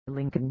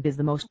LinkedIn is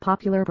the most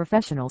popular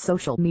professional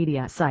social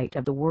media site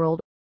of the world.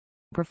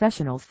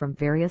 Professionals from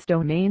various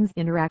domains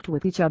interact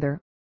with each other.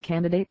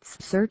 Candidates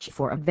search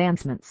for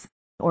advancements.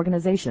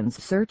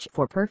 Organizations search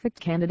for perfect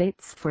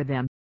candidates for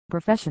them.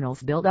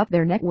 Professionals build up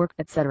their network,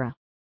 etc.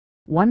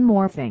 One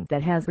more thing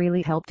that has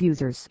really helped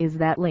users is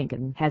that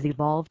LinkedIn has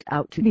evolved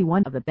out to be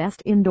one of the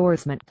best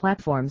endorsement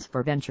platforms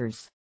for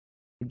ventures.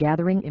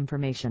 Gathering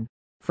information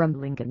from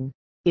LinkedIn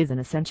is an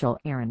essential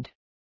errand.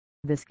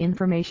 This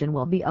information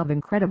will be of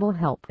incredible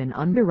help in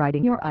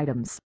underwriting your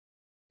items.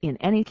 In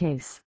any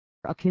case,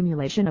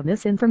 accumulation of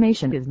this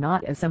information is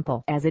not as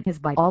simple as it is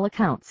by all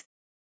accounts.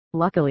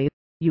 Luckily,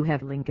 you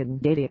have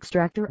LinkedIn Data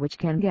Extractor, which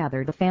can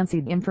gather the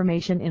fancied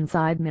information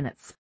inside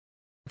minutes.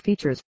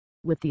 Features: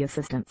 with the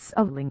assistance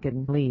of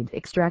LinkedIn Lead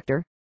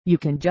Extractor, you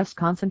can just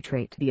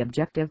concentrate the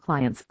objective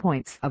client's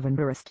points of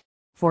interest,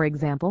 for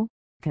example,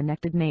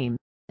 connected name,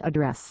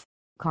 address,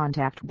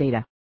 contact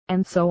data,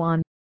 and so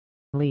on.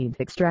 Lead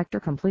Extractor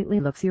completely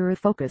looks you're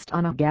focused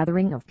on a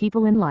gathering of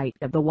people in light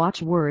of the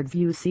watchwords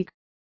you seek.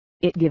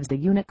 It gives the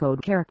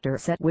Unicode character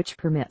set, which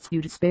permits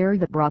you to spare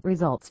the broad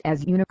results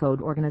as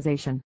Unicode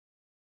organization.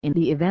 In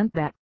the event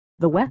that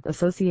the web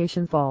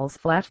association falls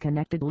flat,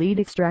 connected Lead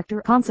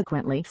Extractor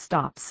consequently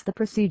stops the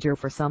procedure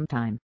for some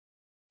time.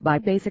 By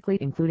basically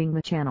including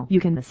the channel, you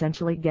can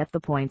essentially get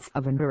the points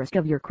of interest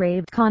of your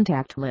craved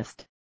contact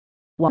list.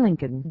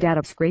 LinkedIn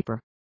Data Scraper.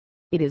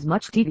 It is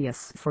much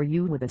tedious for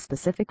you with a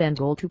specific end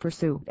goal to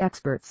pursue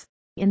experts,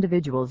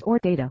 individuals or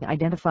data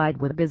identified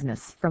with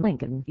business from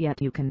LinkedIn, yet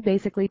you can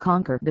basically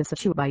conquer this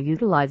issue by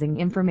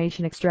utilizing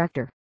Information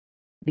Extractor.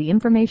 The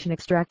Information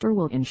Extractor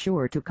will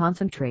ensure to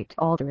concentrate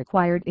all the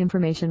required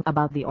information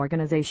about the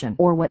organization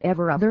or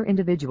whatever other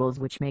individuals,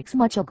 which makes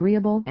much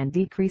agreeable and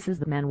decreases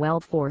the manual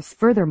force.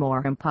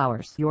 Furthermore,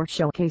 empowers your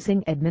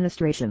showcasing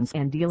administrations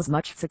and deals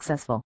much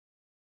successful.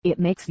 It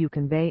makes you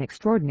convey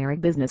extraordinary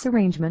business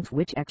arrangements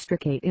which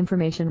extricate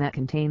information that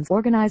contains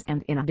organized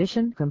and in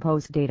addition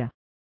composed data.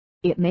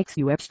 It makes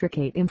you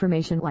extricate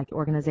information like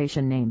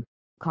organization name,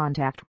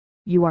 contact,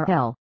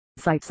 URL,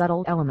 site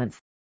subtle elements,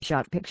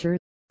 shot pictures,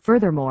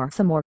 furthermore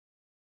some more.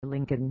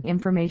 LinkedIn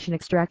Information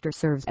Extractor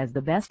serves as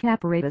the best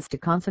apparatus to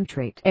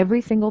concentrate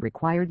every single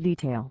required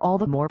detail all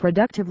the more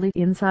productively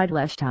inside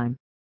less time.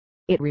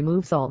 It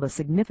removes all the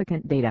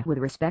significant data with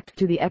respect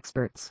to the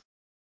experts.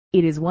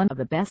 It is one of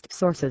the best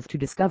sources to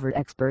discover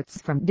experts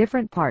from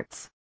different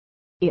parts.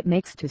 It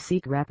makes to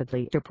seek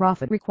rapidly to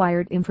profit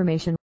required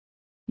information.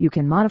 You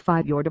can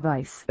modify your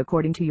device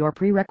according to your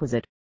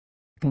prerequisite.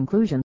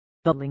 Conclusion: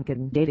 the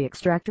LinkedIn Data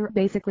Extractor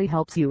basically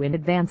helps you in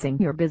advancing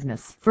your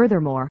business.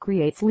 Furthermore,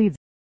 creates leads.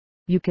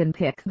 You can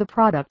pick the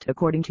product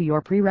according to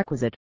your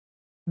prerequisite.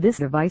 This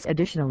device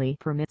additionally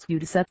permits you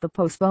to set the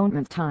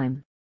postponement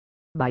time.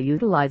 By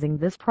utilizing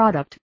this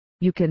product,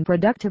 you can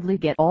productively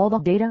get all the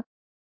data.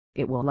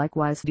 It will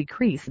likewise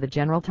decrease the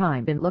general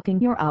time in looking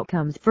your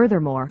outcomes.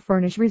 Furthermore,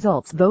 furnish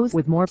results those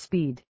with more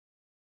speed.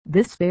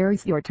 This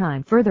spares your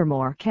time.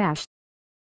 Furthermore, cache.